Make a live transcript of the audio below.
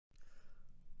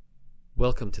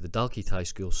Welcome to the DHS High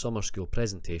School Summer School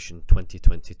Presentation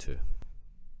 2022.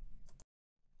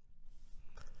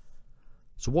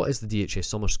 So what is the DHS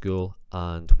Summer School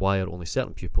and why are only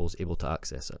certain pupils able to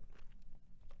access it?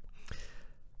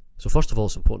 So first of all,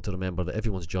 it's important to remember that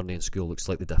everyone's journey in school looks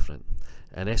slightly different.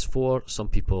 In S4, some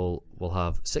people will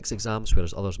have 6 exams,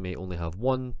 whereas others may only have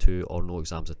 1, 2 or no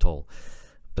exams at all.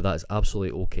 But that is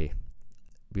absolutely okay.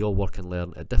 We all work and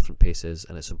learn at different paces,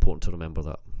 and it's important to remember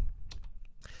that.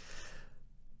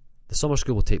 The summer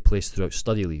school will take place throughout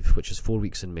study leave, which is 4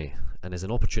 weeks in May, and is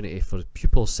an opportunity for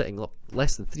pupils sitting up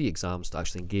less than 3 exams to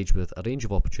actually engage with a range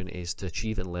of opportunities to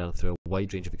achieve and learn through a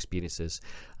wide range of experiences,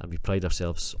 and we pride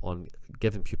ourselves on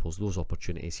giving pupils those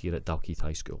opportunities here at DHS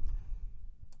High School.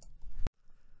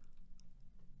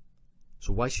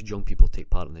 So why should young people take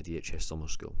part in the DHS Summer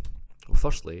School? Well,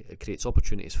 firstly, it creates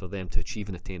opportunities for them to achieve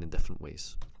and attain in different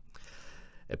ways.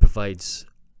 It provides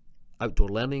outdoor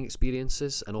learning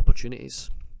experiences and opportunities.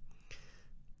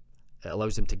 It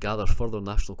allows them to gather further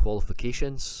national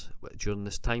qualifications during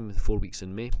this time, 4 weeks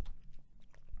in May,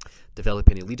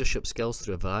 develop any leadership skills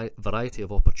through a variety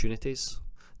of opportunities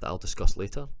that I'll discuss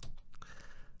later,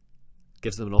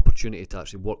 gives them an opportunity to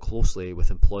actually work closely with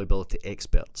employability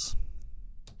experts.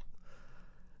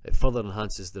 It further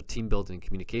enhances their team building and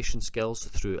communication skills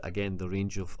through, again, the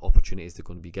range of opportunities they're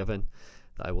going to be given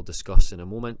that I will discuss in a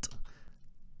moment.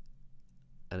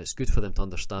 And it's good for them to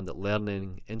understand that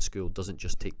learning in school doesn't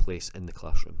just take place in the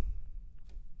classroom.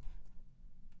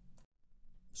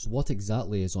 So what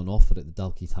exactly is on offer at the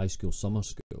DHS High School Summer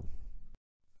School?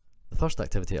 The first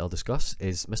activity I'll discuss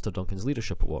is Mr. Duncan's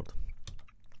Leadership Award.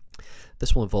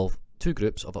 This will involve 2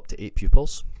 groups of up to 8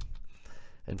 pupils.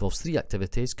 It involves 3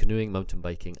 activities: canoeing, mountain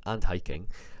biking and hiking,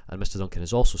 and Mr. Duncan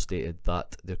has also stated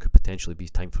that there could potentially be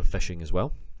time for fishing as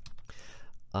well.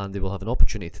 And they will have an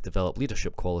opportunity to develop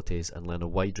leadership qualities and learn a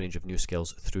wide range of new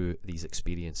skills through these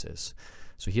experiences.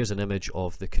 So here's an image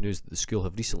of the canoes that the school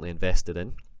have recently invested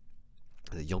in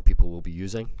that young people will be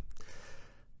using.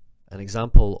 An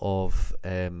example of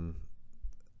an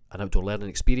outdoor learning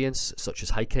experience such as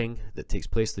hiking that takes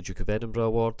place, the Duke of Edinburgh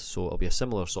Award. So it'll be a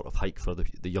similar sort of hike for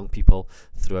the young people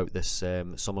throughout this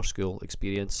summer school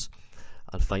experience.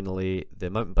 And finally, the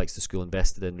mountain bikes the school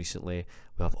invested in recently.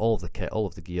 We have all of the kit, all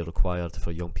of the gear required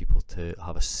for young people to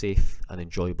have a safe and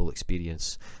enjoyable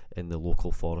experience in the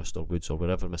local forest or woods or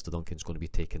wherever Mr. Duncan's going to be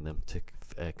taking them to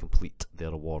complete their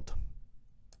award.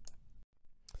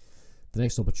 The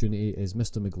next opportunity is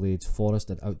Mr. McGlade's Forest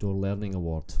and Outdoor Learning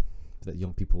Award that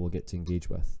young people will get to engage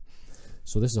with.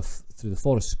 So this is through the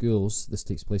forest schools. This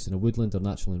takes place in a woodland or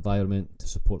natural environment to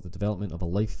support the development of a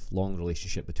lifelong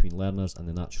relationship between learners and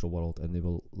the natural world, and they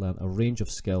will learn a range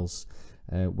of skills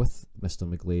with Mr.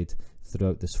 McGlade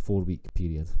throughout this 4-week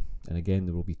period. And again,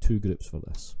 there will be 2 groups for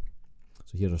this.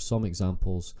 So here are some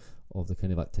examples of the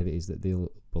kind of activities that they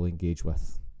will engage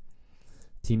with: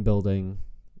 team building,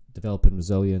 developing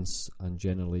resilience, and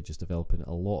generally just developing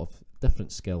a lot of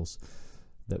different skills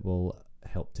that will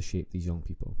help to shape these young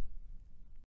people.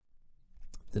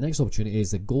 The next opportunity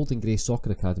is the Golden Grey Soccer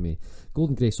Academy.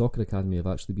 Golden Grey Soccer Academy have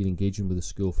actually been engaging with the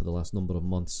school for the last number of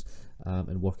months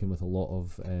and working with a lot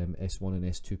of S1 and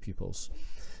S2 pupils.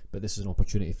 But this is an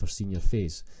opportunity for senior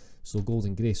phase. So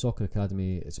Golden Grey Soccer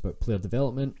Academy, it's about player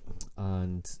development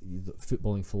and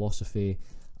footballing philosophy,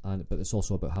 but it's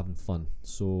also about having fun.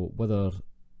 So whether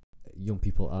young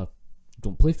people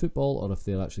don't play football or if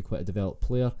they're actually quite a developed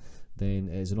player, then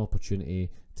it is an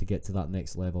opportunity to get to that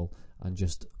next level and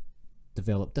just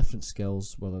develop different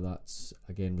skills, whether that's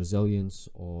again resilience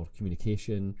or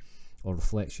communication or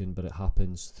reflection, but it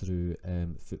happens through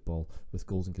football with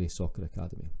Golden Grey Soccer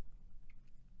Academy.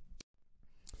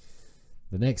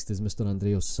 The next is Mr.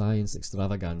 Andreo's Science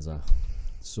Extravaganza.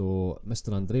 So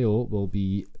Mr. Andreo will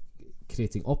be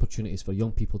creating opportunities for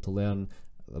young people to learn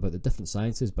about the different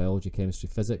sciences, biology, chemistry,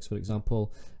 physics for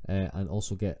example, and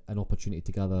also get an opportunity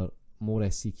to gather more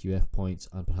SCQF points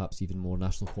and perhaps even more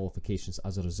national qualifications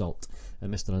as a result.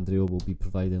 And Mr. Andreo will be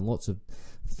providing lots of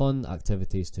fun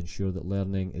activities to ensure that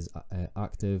learning is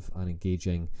active and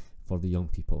engaging for the young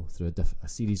people through a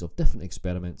series of different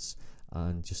experiments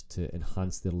and just to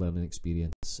enhance their learning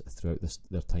experience throughout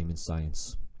their time in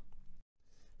science.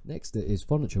 Next is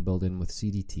furniture building with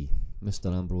CDT.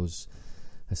 Mr. Ambrose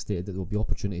has stated that there will be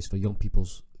opportunities for young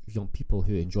people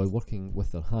who enjoy working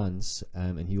with their hands,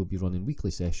 and he will be running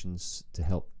weekly sessions to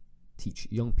help teach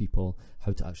young people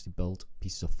how to actually build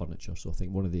pieces of furniture. So I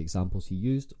think one of the examples he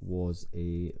used was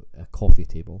a coffee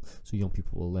table, so young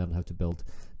people will learn how to build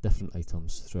different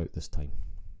items throughout this time.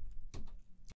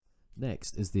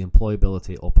 Next is the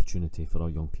employability opportunity for our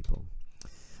young people.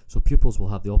 So pupils will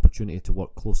have the opportunity to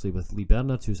work closely with Lee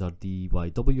Bernard, who's our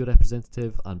DYW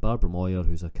representative, and Barbara Moyer,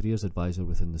 who's a careers advisor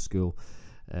within the school,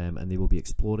 and they will be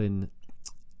exploring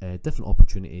different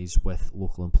opportunities with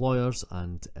local employers,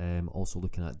 and also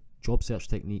looking at job search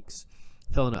techniques,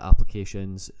 filling out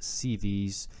applications,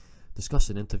 CVs,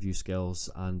 discussing interview skills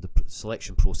and the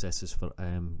selection processes for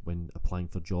when applying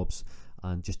for jobs,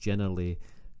 and just generally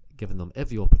giving them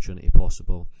every opportunity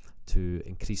possible to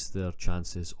increase their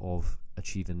chances of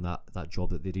achieving that job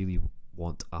that they really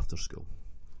want after school.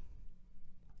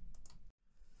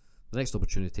 The next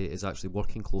opportunity is actually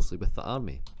working closely with the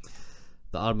Army.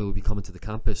 The Army will be coming to the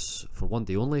campus for one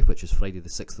day only, which is Friday the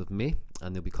 6th of May,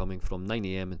 and they'll be coming from 9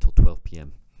 AM until 12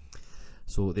 PM.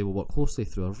 So they will work closely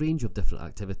through a range of different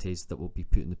activities that will be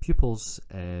putting the pupils'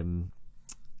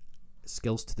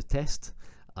 skills to the test,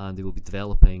 and they will be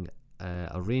developing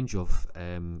a range of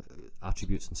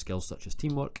attributes and skills such as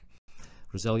teamwork,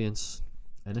 resilience,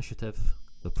 initiative,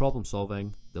 the problem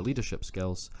solving, the leadership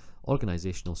skills,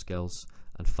 organisational skills,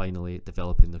 and finally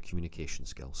developing their communication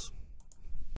skills.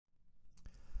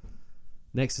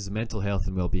 Next is the Mental Health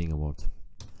and Wellbeing Award.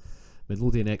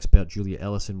 Midlothian expert Julia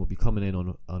Ellison will be coming in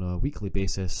on a weekly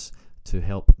basis to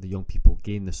help the young people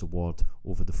gain this award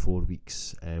over the 4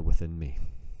 weeks within May.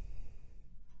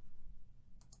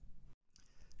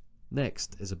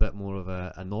 Next is a bit more of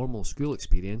a normal school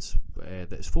experience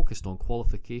that is focused on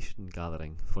qualification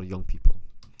gathering for young people.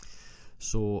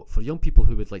 So for young people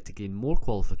who would like to gain more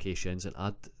qualifications and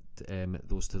add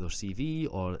those to their CV,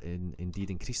 or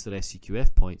indeed increase their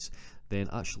SCQF points, then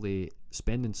actually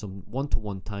spending some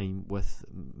one-to-one time with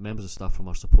members of staff from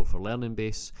our Support for Learning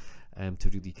base to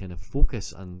really kind of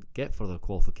focus and get further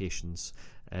qualifications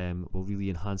will really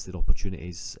enhance their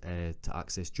opportunities to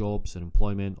access jobs and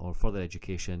employment or further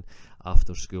education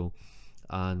after school.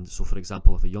 And so, for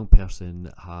example, if a young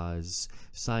person has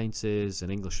sciences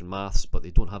and English and maths, but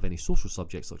they don't have any social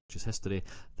subjects such as history,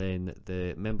 then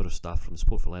the member of staff from the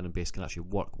Support for Learning base can actually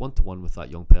work one-to-one with that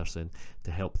young person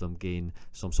to help them gain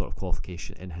some sort of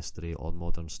qualification in history or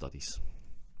modern studies.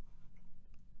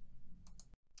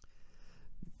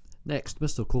 Next,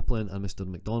 Mr. Copeland and Mr.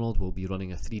 MacDonald will be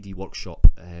running a 3D workshop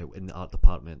in the art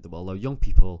department that will allow young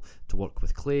people to work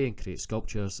with clay and create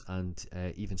sculptures and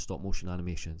even stop motion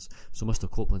animations. So Mr.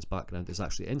 Copeland's background is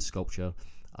actually in sculpture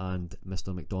and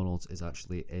Mr. MacDonald's is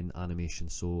actually in animation.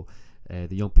 So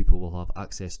the young people will have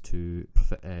access to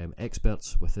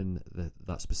experts within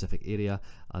that specific area,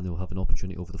 and they'll have an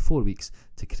opportunity over the 4 weeks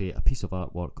to create a piece of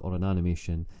artwork or an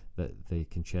animation that they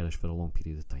can cherish for a long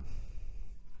period of time.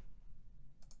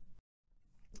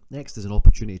 Next is an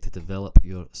opportunity to develop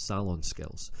your salon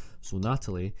skills. So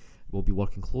Natalie will be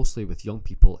working closely with young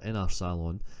people in our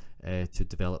salon to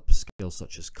develop skills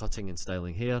such as cutting and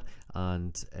styling hair,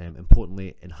 and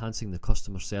importantly enhancing the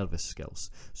customer service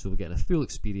skills. So we're getting a full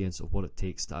experience of what it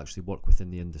takes to actually work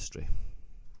within the industry.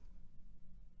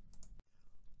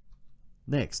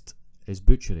 Next is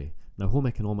butchery. Now, home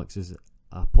economics is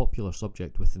a popular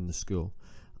subject within the school,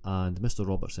 and Mr.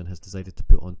 Robertson has decided to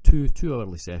put on two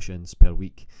 2-hourly sessions per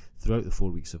week throughout the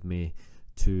 4 weeks of May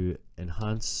to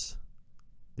enhance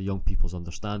the young people's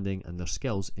understanding and their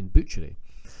skills in butchery.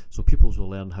 So pupils will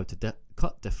learn how to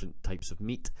cut different types of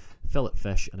meat, fillet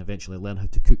fish, and eventually learn how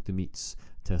to cook the meats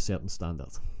to a certain standard.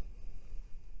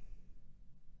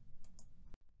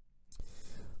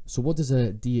 So what does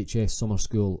a DHS Summer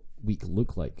School week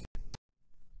look like?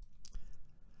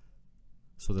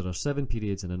 So there are 7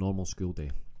 periods in a normal school day.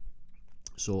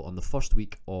 So on the first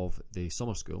week of the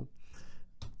summer school,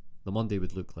 the Monday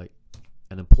would look like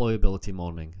an employability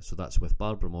morning. So that's with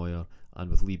Barbara Moyer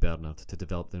and with Lee Bernard to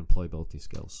develop their employability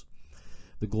skills.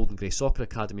 The Golden Grey Soccer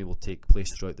Academy will take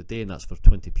place throughout the day, and that's for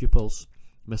 20 pupils.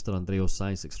 Mr. Andreo's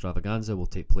Science Extravaganza will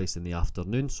take place in the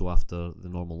afternoon, so after the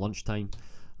normal lunchtime.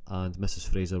 And Mrs.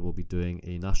 Fraser will be doing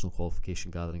a national qualification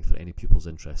gathering for any pupils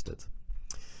interested.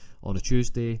 On a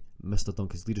Tuesday, Mr.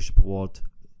 Duncan's Leadership Award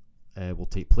will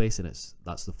take place, and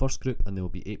that's the first group, and there will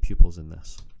be 8 pupils in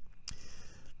this.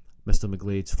 Mr.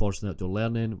 McGlade's Forest and Outdoor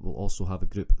Learning will also have a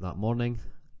group that morning,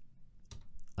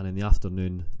 and in the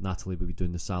afternoon Natalie will be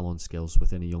doing the salon skills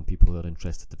with any young people who are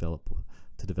interested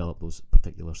to develop those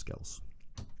particular skills.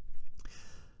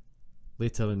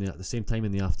 Later at the same time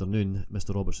in the afternoon,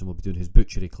 Mr. Robertson will be doing his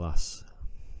butchery class.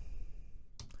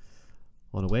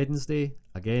 On a Wednesday,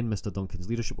 again Mr. Duncan's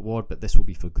Leadership Award, but this will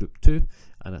be for Group 2,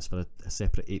 and it's for a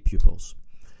separate 8 pupils.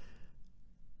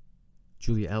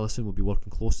 Julia Ellison will be working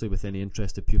closely with any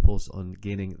interested pupils on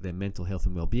gaining the Mental Health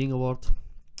and Wellbeing Award,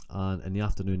 and in the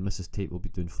afternoon Mrs. Tate will be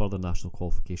doing further national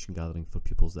qualification gathering for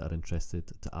pupils that are interested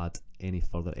to add any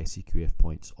further SCQF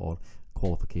points or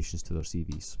qualifications to their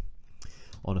CVs.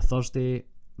 On a Thursday,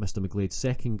 Mr McGlade's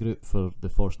second group for the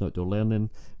Forest and Outdoor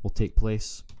Learning will take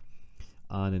place,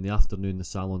 and in the afternoon the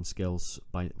Salon Skills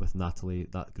with Natalie,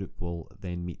 that group will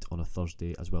then meet on a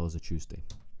Thursday as well as a Tuesday.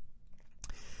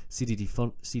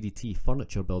 CDT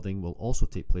Furniture Building will also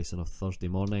take place on a Thursday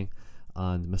morning,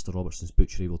 and Mr Robertson's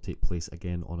Butchery will take place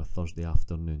again on a Thursday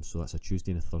afternoon, so that's a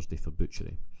Tuesday and a Thursday for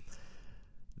Butchery.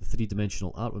 The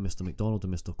three-dimensional art with Mr McDonald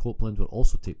and Mr Copeland will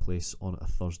also take place on a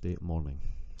Thursday morning.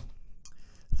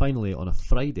 Finally, on a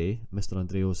Friday, Mr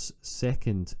Andreo's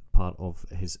second part of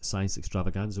his Science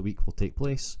Extravaganza week will take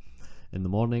place in the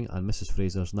morning, and Mrs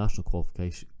Fraser's National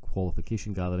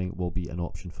Qualification Gathering will be an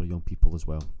option for young people as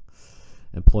well.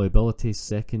 Employability's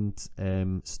second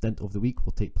stint of the week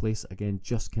will take place again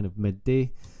just kind of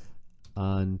midday,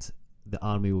 and the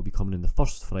Army will be coming in the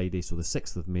first Friday, so the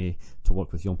 6th of May, to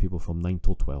work with young people from 9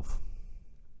 till 12.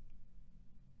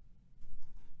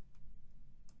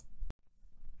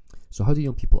 So how do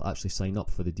young people actually sign up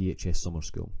for the DHS Summer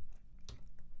School?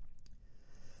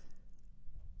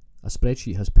 A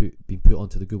spreadsheet has been put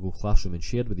onto the Google Classroom and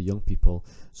shared with the young people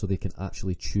so they can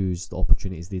actually choose the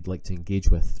opportunities they'd like to engage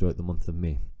with throughout the month of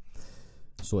May.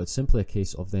 So it's simply a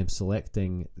case of them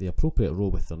selecting the appropriate row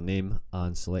with their name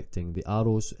and selecting the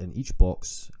arrows in each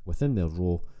box within their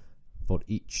row for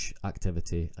each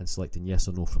activity and selecting yes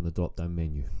or no from the drop down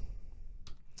menu.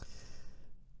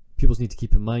 Pupils need to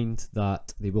keep in mind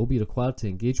that they will be required to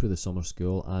engage with the summer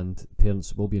school, and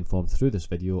parents will be informed through this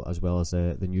video as well as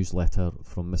the newsletter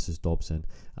from Mrs Dobson,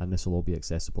 and this will all be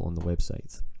accessible on the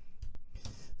website.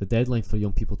 The deadline for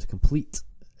young people to complete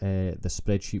the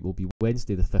spreadsheet will be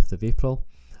Wednesday the 5th of April,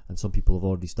 and some people have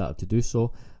already started to do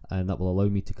so, and that will allow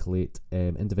me to collate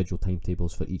individual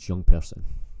timetables for each young person.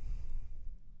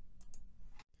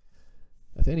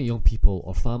 If any young people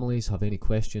or families have any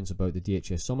questions about the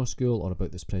DHS Summer School or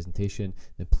about this presentation,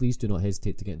 then please do not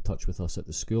hesitate to get in touch with us at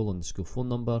the school on the school phone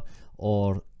number,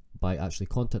 or by actually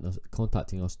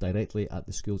contacting us directly at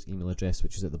the school's email address,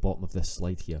 which is at the bottom of this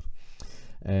slide here.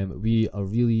 We are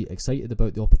really excited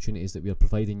about the opportunities that we are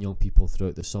providing young people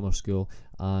throughout the summer school,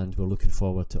 and we're looking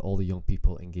forward to all the young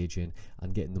people engaging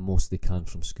and getting the most they can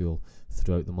from school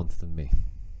throughout the month of May.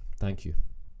 Thank you.